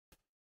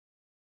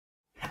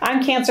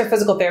I'm cancer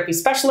physical therapy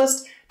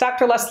specialist,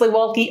 Dr. Leslie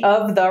Welke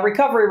of the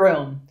Recovery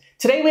Room.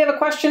 Today we have a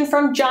question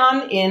from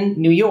John in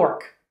New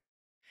York.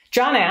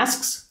 John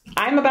asks,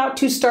 I'm about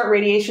to start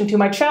radiation to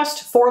my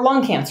chest for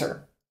lung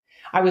cancer.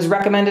 I was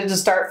recommended to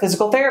start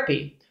physical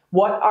therapy.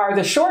 What are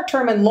the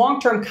short-term and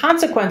long-term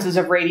consequences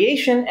of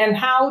radiation, and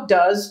how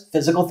does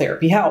physical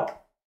therapy help?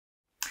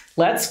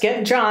 Let's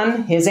get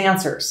John his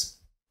answers.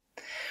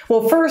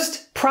 Well,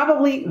 first,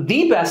 probably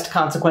the best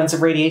consequence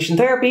of radiation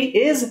therapy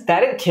is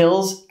that it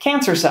kills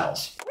cancer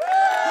cells.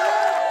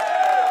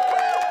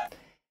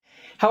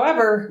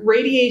 However,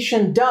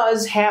 radiation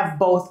does have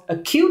both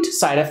acute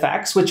side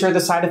effects, which are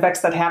the side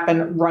effects that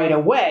happen right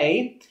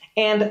away,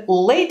 and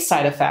late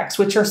side effects,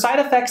 which are side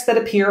effects that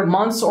appear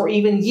months or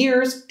even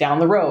years down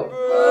the road.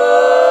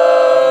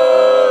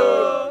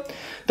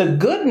 The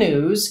good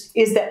news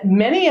is that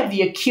many of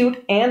the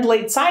acute and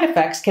late side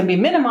effects can be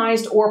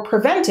minimized or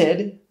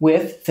prevented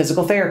with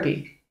physical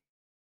therapy.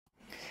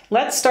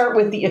 Let's start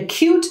with the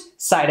acute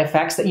side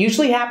effects that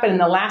usually happen in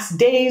the last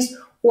days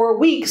or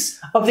weeks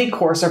of the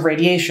course of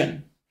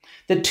radiation.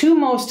 The two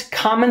most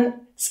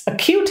common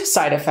acute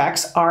side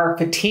effects are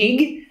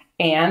fatigue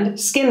and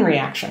skin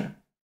reaction.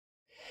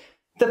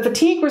 The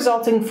fatigue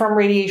resulting from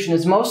radiation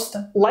is most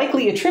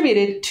likely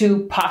attributed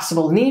to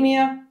possible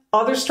anemia,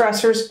 other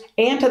stressors,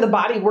 and to the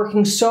body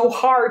working so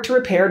hard to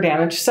repair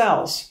damaged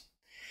cells.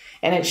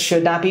 And it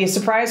should not be a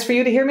surprise for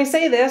you to hear me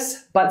say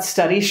this, but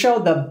studies show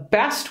the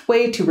best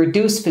way to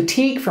reduce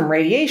fatigue from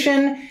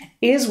radiation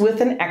is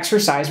with an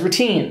exercise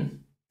routine.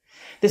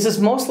 This is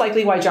most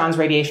likely why John's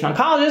radiation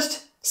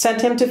oncologist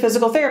sent him to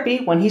physical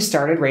therapy when he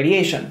started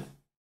radiation.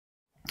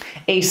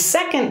 A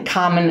second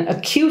common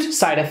acute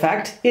side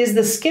effect is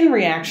the skin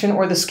reaction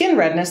or the skin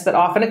redness that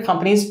often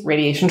accompanies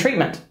radiation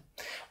treatment.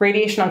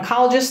 Radiation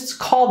oncologists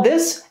call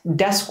this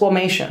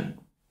desquamation.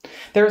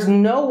 There is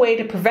no way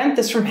to prevent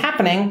this from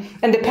happening,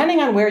 and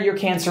depending on where your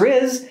cancer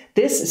is,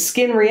 this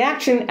skin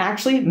reaction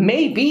actually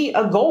may be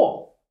a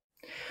goal.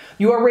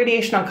 Your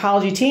radiation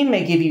oncology team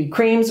may give you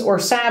creams or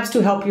salves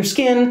to help your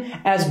skin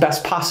as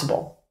best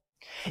possible.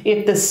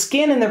 If the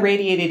skin in the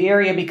radiated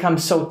area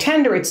becomes so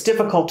tender it's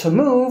difficult to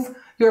move,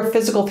 your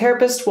physical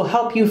therapist will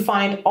help you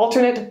find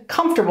alternate,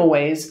 comfortable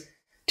ways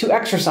to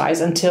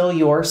exercise until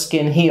your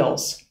skin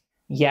heals.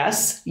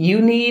 Yes,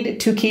 you need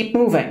to keep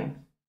moving.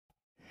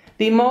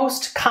 The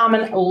most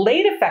common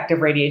late effect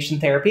of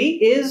radiation therapy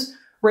is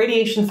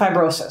radiation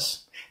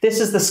fibrosis. This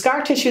is the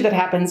scar tissue that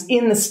happens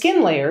in the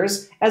skin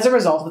layers as a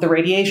result of the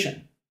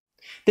radiation.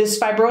 This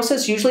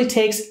fibrosis usually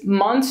takes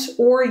months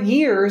or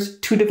years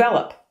to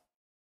develop.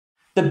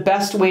 The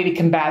best way to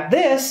combat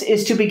this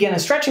is to begin a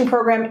stretching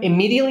program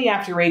immediately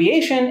after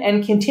radiation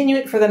and continue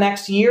it for the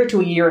next year to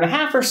a year and a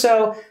half or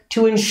so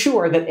to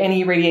ensure that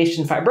any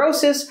radiation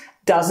fibrosis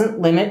doesn't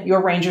limit your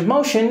range of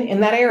motion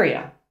in that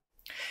area.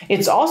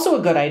 It's also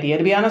a good idea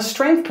to be on a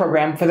strength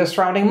program for the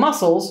surrounding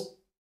muscles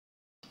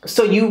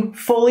so you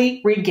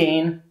fully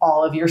regain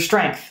all of your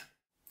strength.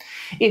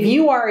 If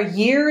you are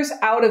years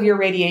out of your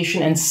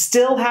radiation and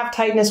still have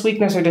tightness,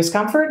 weakness, or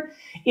discomfort,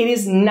 it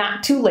is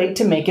not too late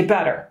to make it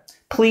better.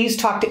 Please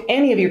talk to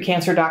any of your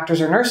cancer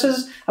doctors or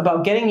nurses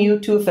about getting you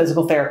to a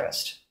physical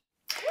therapist.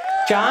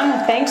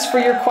 John, thanks for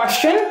your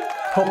question.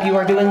 Hope you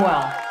are doing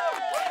well.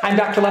 I'm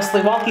Dr.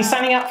 Leslie Welke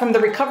signing out from the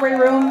Recovery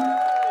Room.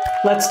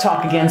 Let's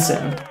talk again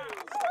soon.